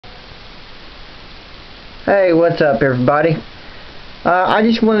Hey, what's up everybody? I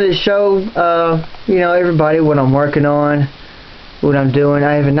just wanted to show everybody what I'm working on, what I'm doing.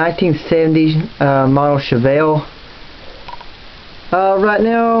 I have a 1970s model Chevelle. Right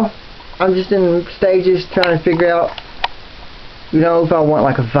now I'm just in stages trying to figure out if I want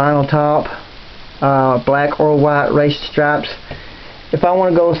like a vinyl top, black or white race stripes, if I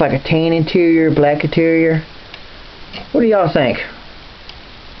want to go with like a tan interior, black interior. What do y'all think?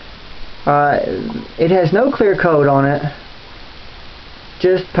 It has no clear coat on it,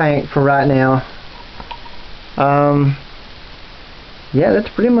 just paint for right now. Yeah, that's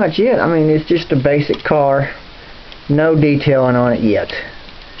pretty much it. I mean, it's just a basic car, no detailing on it yet.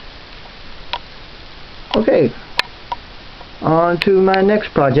 Okay, on to my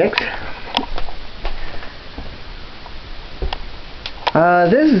next project.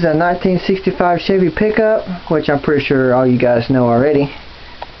 This is a 1965 Chevy pickup, which I'm pretty sure all you guys know already.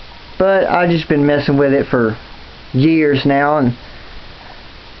 But I've just been messing with it for years now, and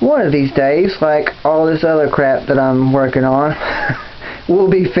one of these days, like all this other crap that I'm working on, will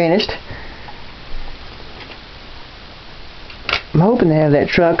be finished. I'm hoping to have that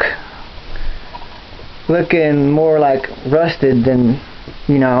truck looking more like rusted than,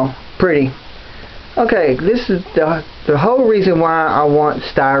 pretty. Okay, this is the whole reason why I want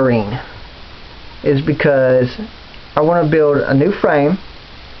styrene, is because I want to build a new frame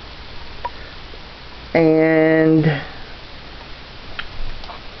and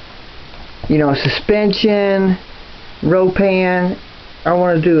suspension, row pan. I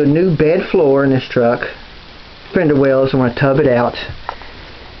want to do a new bed floor in this truck, fender wells. I want to tub it out,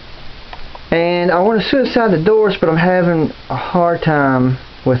 and I want to sit inside the doors, but I'm having a hard time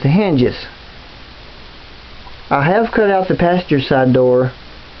with the hinges. I have cut out the passenger side door,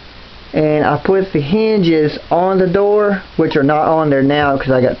 and I put the hinges on the door, which are not on there now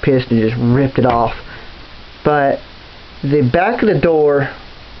because I got pissed and just ripped it off. But the back of the door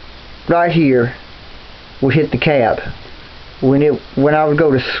right here would hit the cab. When I would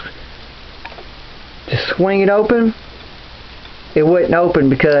go to swing it open, it wouldn't open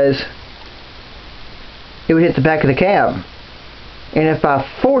because it would hit the back of the cab. And if I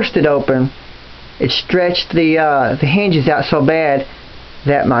forced it open, it stretched the hinges out so bad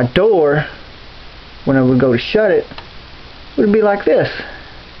that my door, when I would go to shut it, would be like this.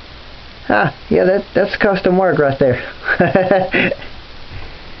 Yeah, that's custom work right there.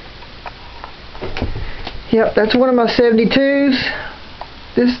 Yep, that's one of my 72s.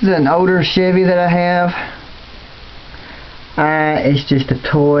 This is an older Chevy that I have. It's just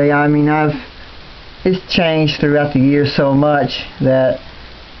a toy. I mean, it's changed throughout the years so much that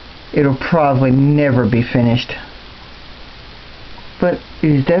it'll probably never be finished. But it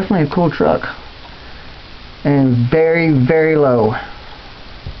is definitely a cool truck, and very, very low.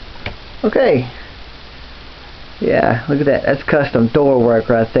 Okay. Yeah, look at that. That's custom door work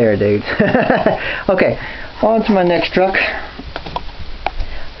right there, dude. Okay, on to my next truck. I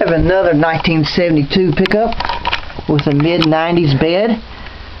have another 1972 pickup with a mid-90s bed.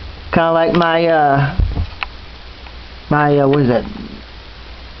 Kind of like my what is that?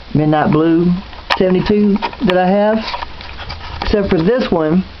 Midnight Blue 72 that I have. Except for this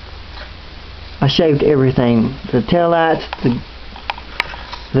one, I shaved everything. The taillights,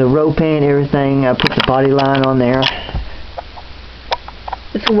 the row pan, everything. I put the body line on there.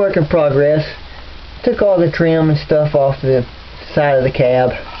 It's a work in progress. Took all the trim and stuff off the side of the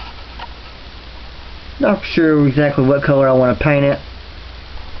cab. Not sure exactly what color I want to paint it.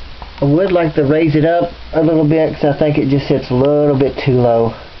 I would like to raise it up a little bit because I think it just sits a little bit too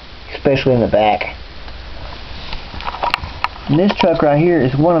low, especially in the back. And this truck right here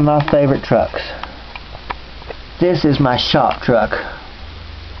is one of my favorite trucks. This is my shop truck.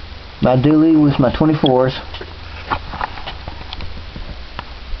 My dually with my 24s.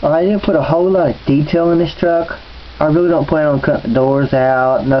 I didn't put a whole lot of detail in this truck. I really don't plan on cutting the doors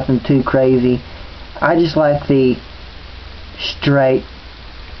out, nothing too crazy. I just like the straight,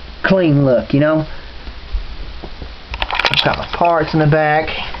 clean look, I've got my parts in the back.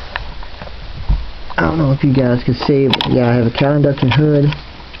 I don't know if you guys can see, but yeah, I have a cow induction hood.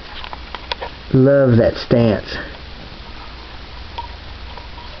 Love that stance.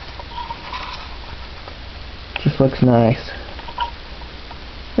 Just looks nice.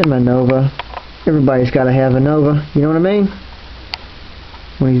 And my Nova. Everybody's got to have a Nova, you know what I mean?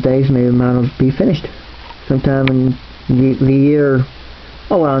 One of these days maybe mine will be finished. Sometime in the year, I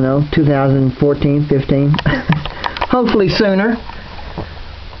don't know, 2014, 15. Hopefully sooner.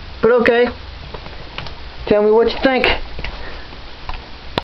 But okay. Tell me what you think.